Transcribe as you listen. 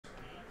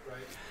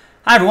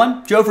Hi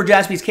everyone, Joe for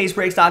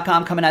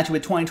JaspysCaseBreaks.com coming at you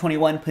with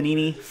 2021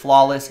 Panini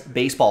Flawless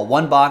Baseball.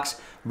 One box,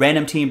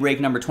 random team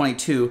break number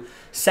 22.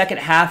 Second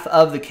half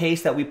of the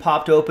case that we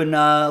popped open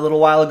a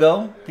little while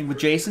ago, I think with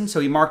Jason. So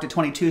he marked it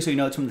 22 so you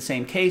know it's from the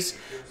same case.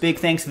 Big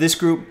thanks to this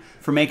group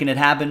for making it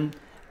happen.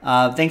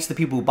 Thanks to the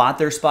people who bought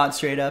their spot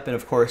straight up. And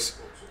of course,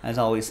 as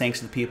always, thanks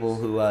to the people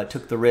who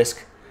took the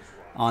risk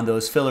on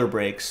those filler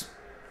breaks.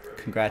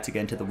 Congrats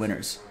again to the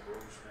winners.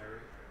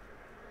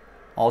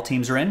 All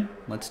teams are in.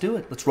 Let's do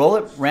it. Let's roll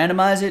it.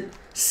 Randomize it.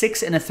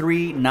 6 and a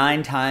 3,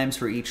 9 times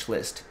for each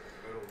list.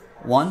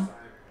 1,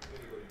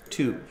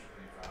 2,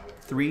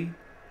 3,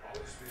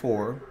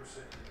 4,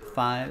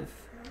 5,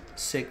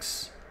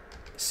 6,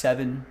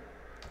 7,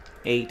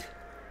 8,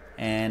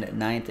 and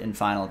ninth and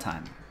final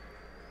time.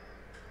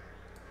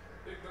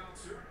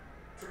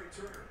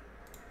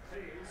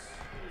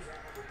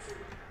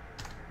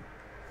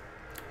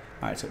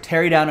 All right, so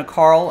Terry down to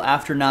Carl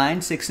after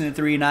 9, 6 and a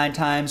 3, 9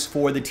 times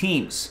for the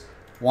teams.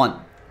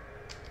 1,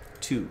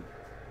 2,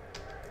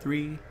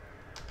 3,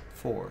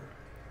 4,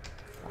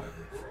 5,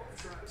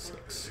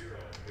 6,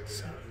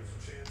 7.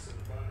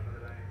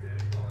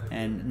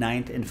 And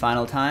ninth and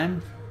final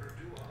time.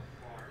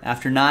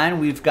 After 9,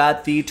 we've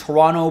got the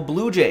Toronto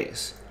Blue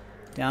Jays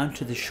down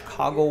to the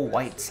Chicago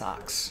White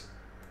Sox.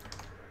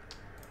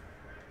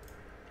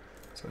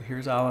 So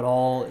here's how it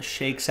all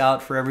shakes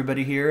out for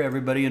everybody here,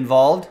 everybody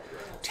involved.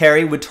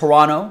 Terry with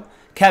Toronto.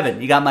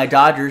 Kevin, you got my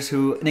Dodgers,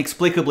 who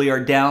inexplicably are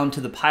down to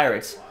the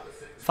Pirates,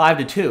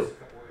 5-2.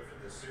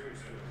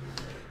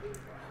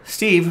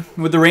 Steve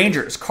with the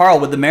Rangers. Carl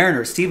with the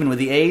Mariners. Steven with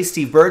the A's.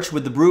 Steve Birch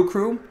with the Brew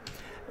Crew.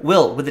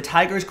 Will with the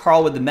Tigers.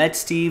 Carl with the Mets.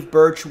 Steve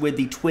Birch with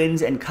the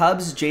Twins and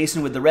Cubs.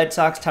 Jason with the Red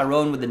Sox.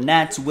 Tyrone with the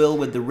Nats. Will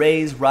with the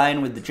Rays.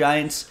 Ryan with the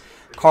Giants.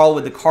 Carl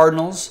with the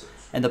Cardinals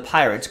and the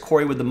Pirates.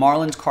 Corey with the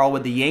Marlins. Carl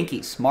with the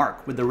Yankees.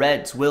 Mark with the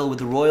Reds. Will with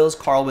the Royals.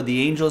 Carl with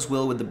the Angels.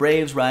 Will with the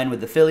Braves. Ryan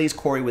with the Phillies.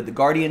 Corey with the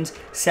Guardians.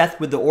 Seth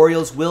with the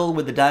Orioles. Will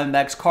with the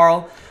Diamondbacks.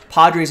 Carl.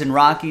 Padres and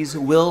Rockies.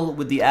 Will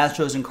with the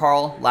Astros and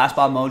Carl. Last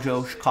Bob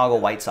Mojo, Chicago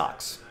White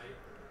Sox.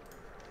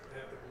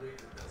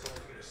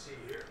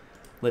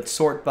 Let's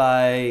sort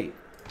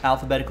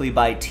alphabetically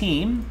by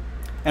team.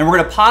 And we're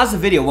going to pause the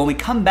video. When we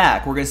come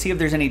back, we're going to see if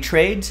there's any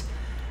trades.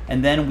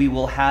 And then we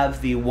will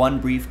have the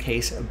one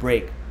briefcase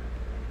break.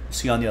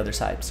 See you on the other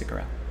side. Stick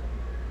around.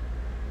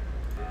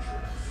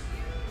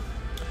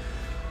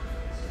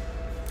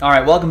 All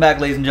right, welcome back,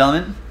 ladies and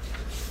gentlemen.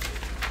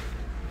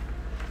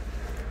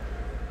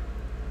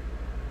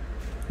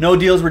 No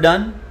deals were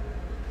done,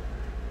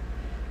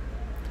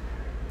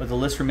 but the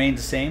list remains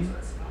the same.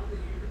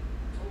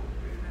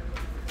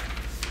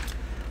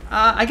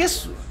 I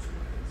guess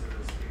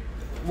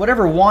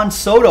whatever Juan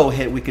Soto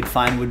hit we could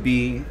find would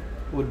be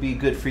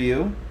good for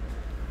you.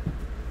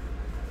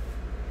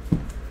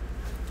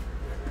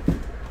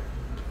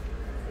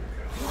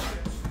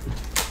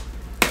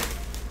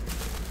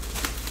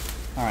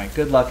 All right,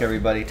 good luck,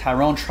 everybody.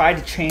 Tyrone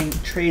tried to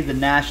trade the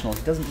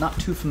Nationals. He not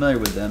too familiar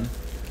with them.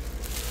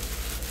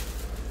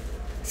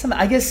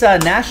 I guess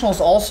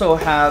Nationals also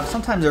have,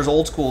 sometimes there's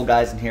old school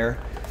guys in here.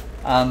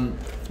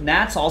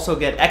 Nats also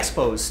get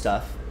Expos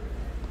stuff.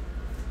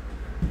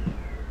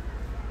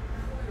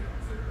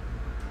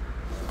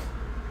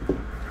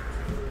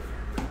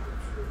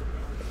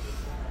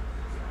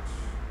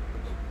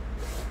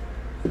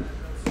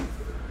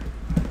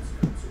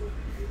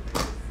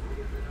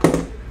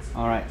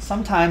 All right,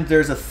 sometimes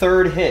there's a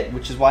third hit,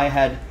 which is why I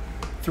had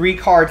 3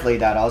 cards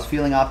laid out. I was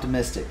feeling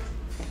optimistic.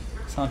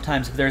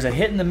 Sometimes if there's a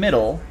hit in the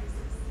middle,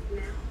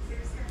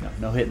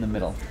 no hit in the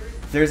middle.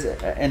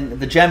 And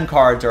the gem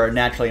cards are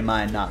naturally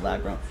mine, not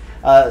lab grown.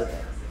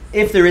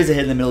 If there is a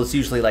hit in the middle, it's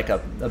usually like a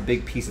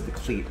big piece of the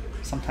cleat.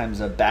 Sometimes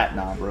a bat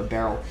knob or a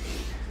barrel.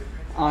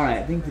 All right,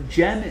 I think the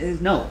gem is,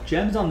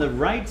 gem's on the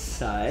right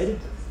side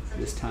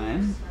this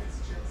time.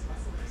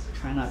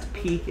 Try not to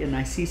peek, and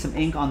I see some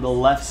ink on the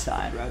left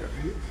side right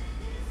over here.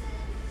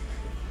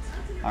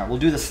 All right, we'll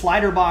do the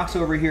slider box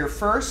over here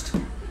first.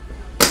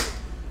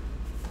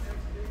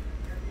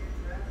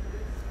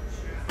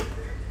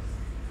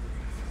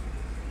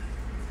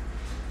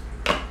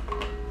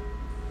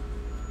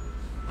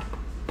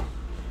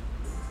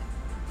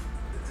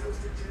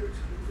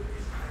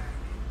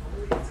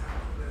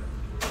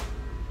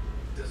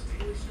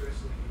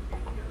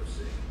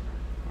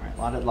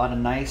 All right, a lot of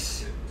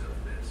nice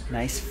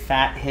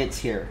fat hits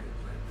here.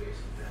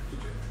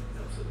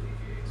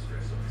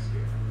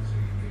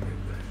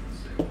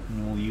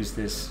 And we'll use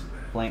this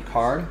blank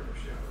card.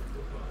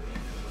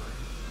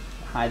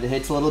 Hide the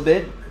hits a little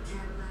bit.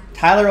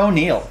 Tyler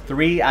O'Neill,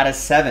 3 out of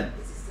 7.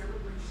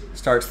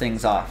 Starts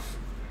things off.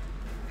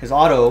 His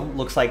auto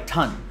looks like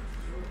ton.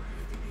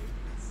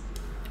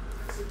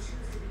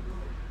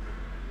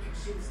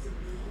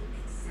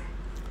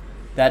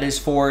 That is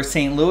for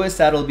St. Louis.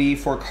 That'll be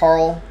for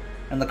Carl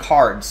and the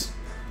Cards.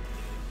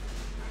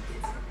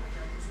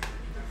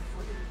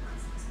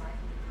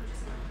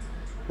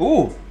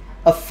 Ooh,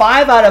 a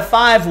 5 out of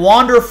 5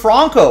 Wander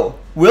Franco.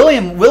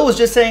 Will was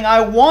just saying,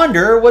 I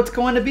wonder what's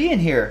going to be in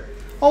here.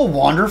 Oh,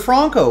 Wander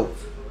Franco.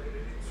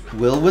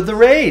 Will with the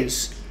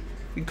Rays.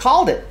 We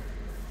called it.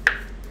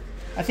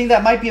 I think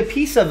that might be a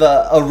piece of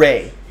a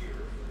Ray.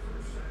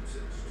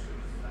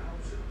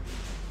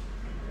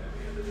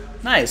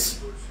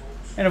 Nice.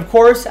 And of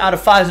course, out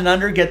of 5s and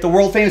under, get the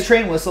world famous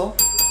train whistle.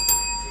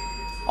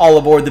 All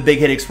aboard the Big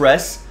Hit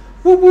Express.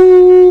 Woo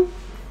woo!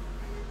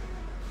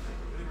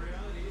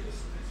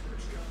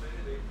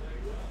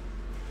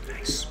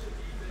 Nice.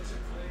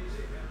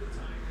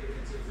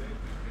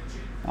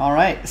 All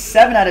right,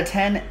 7 out of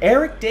 10,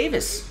 Eric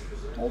Davis.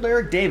 Old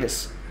Eric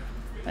Davis.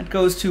 That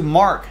goes to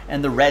Mark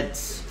and the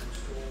Reds.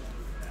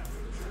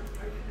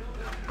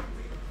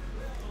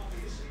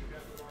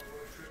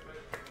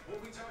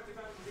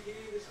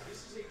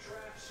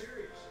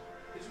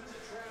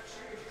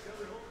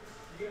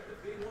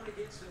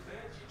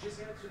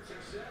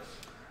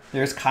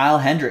 There's Kyle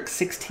Hendricks,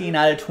 16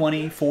 out of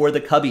 20 for the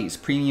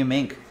Cubbies, Premium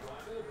Ink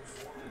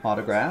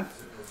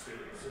autograph.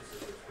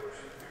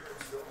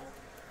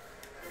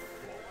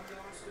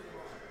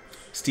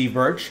 Steve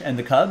Birch and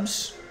the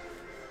Cubs.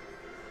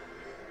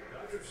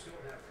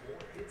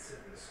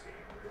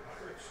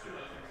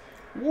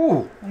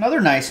 Ooh, another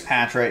nice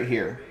patch right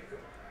here.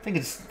 I think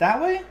it's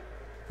that way.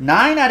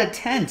 9 out of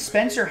 10,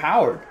 Spencer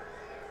Howard.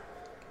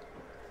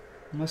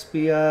 Must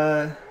be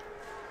that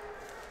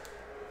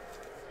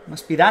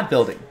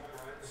building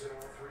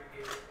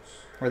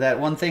where that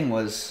one thing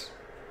was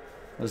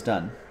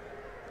done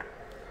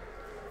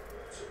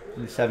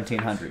in the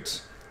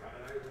 1700s.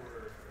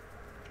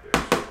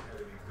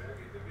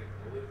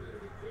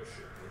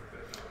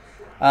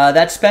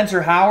 That's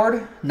Spencer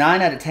Howard,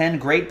 9 out of 10.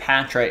 Great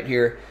patch right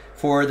here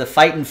for the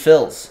Fightin'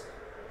 Phils.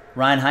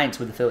 Ryan Heinz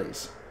with the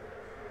Phillies.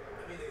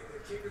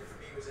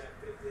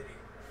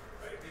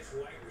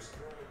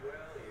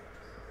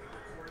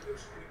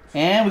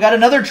 And we got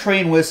another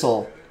train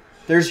whistle.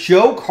 There's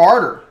Joe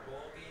Carter.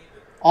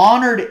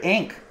 Honored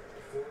Ink.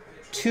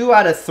 2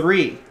 out of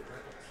 3.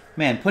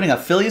 Man, putting a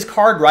Phillies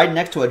card right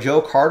next to a Joe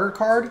Carter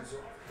card.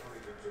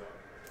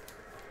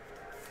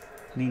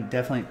 And he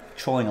definitely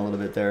trolling a little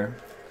bit there.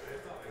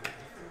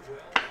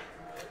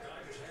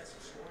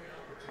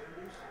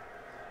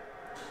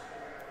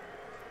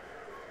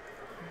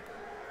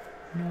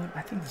 You know what?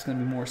 I think this is going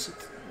to be more. It's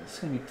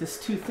going to be this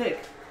too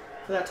thick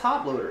for that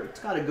top loader. It's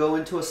got to go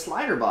into a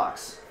slider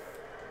box.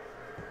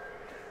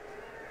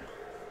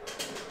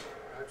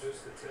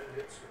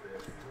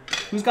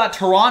 Who's got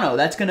Toronto?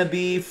 That's going to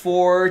be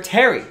for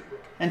Terry.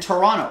 And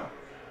Toronto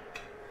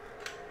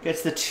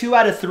gets the 2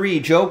 out of 3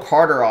 Joe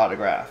Carter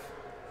autograph.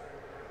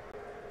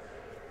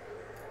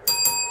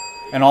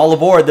 And all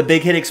aboard the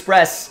Big Hit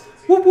Express.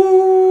 Whoop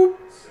whoop.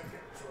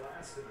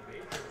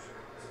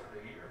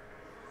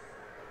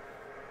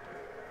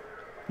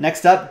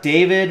 Next up,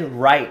 David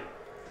Wright.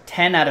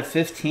 10 out of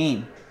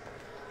 15.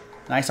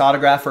 Nice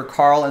autograph for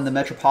Carl and the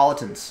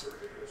Metropolitans.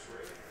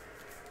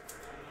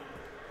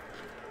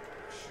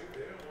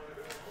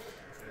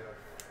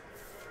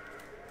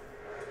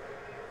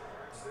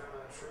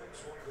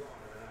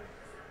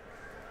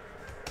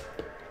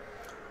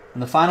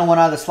 And the final one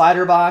out of the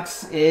slider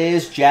box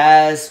is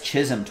Jazz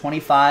Chisholm,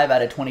 25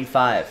 out of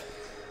 25.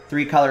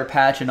 3-color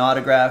patch and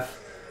autograph.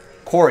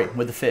 Corey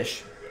with the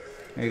fish.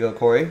 There you go,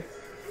 Corey.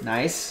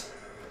 Nice.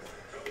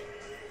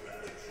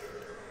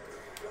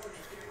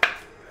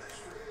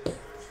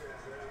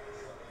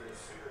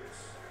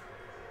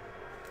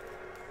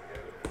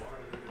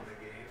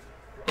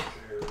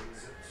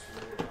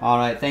 All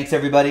right, thanks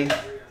everybody.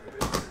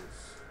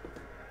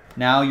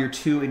 Now your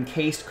 2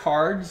 encased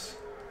cards.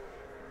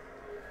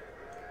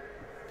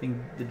 I think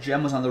the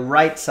gem was on the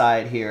right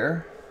side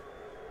here.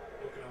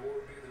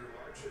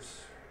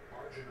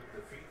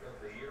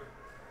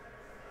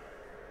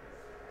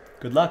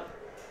 Good luck.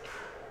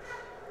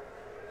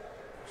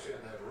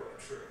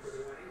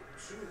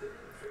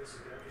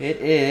 It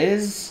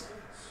is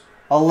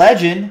a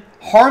legend,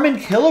 Harmon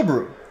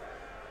Killebrew.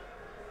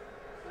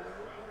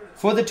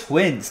 For the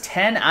Twins,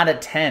 10 out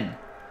of 10.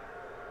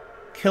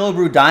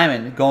 Killebrew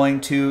Diamond going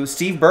to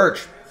Steve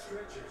Birch.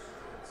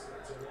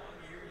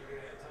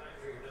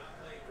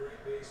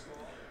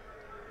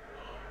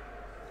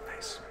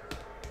 Nice.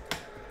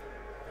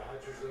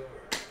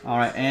 All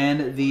right,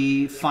 and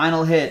the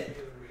final hit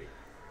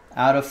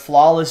out of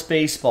Flawless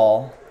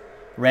Baseball,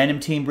 random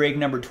team break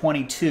number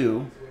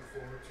 22,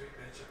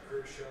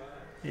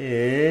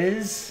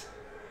 is,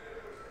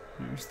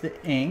 here's the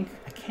ink.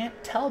 I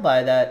can't tell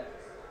by that.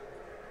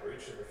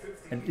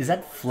 Is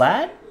that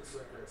flat?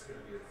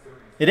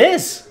 It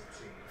is.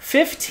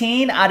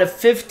 15 out of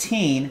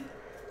 15.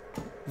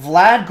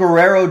 Vlad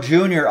Guerrero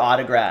Jr.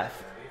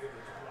 autograph.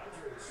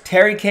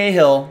 Terry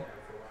Cahill.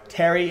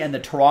 Terry and the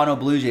Toronto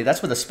Blue Jays.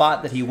 That's with a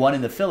spot that he won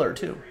in the filler,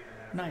 too.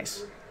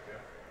 Nice.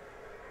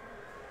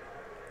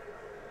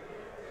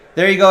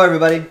 There you go,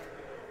 everybody.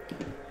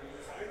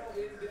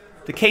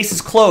 The case is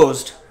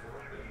closed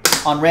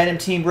on Random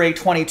Team Break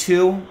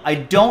 22.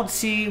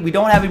 We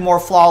don't have any more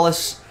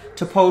Flawless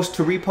to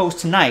repost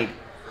tonight,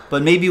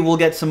 but maybe we'll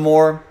get some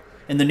more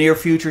in the near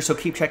future, so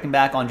keep checking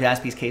back on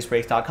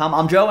jaspyscasebreaks.com.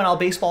 I'm Joe, and I'll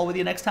baseball with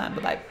you next time.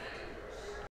 Bye-bye.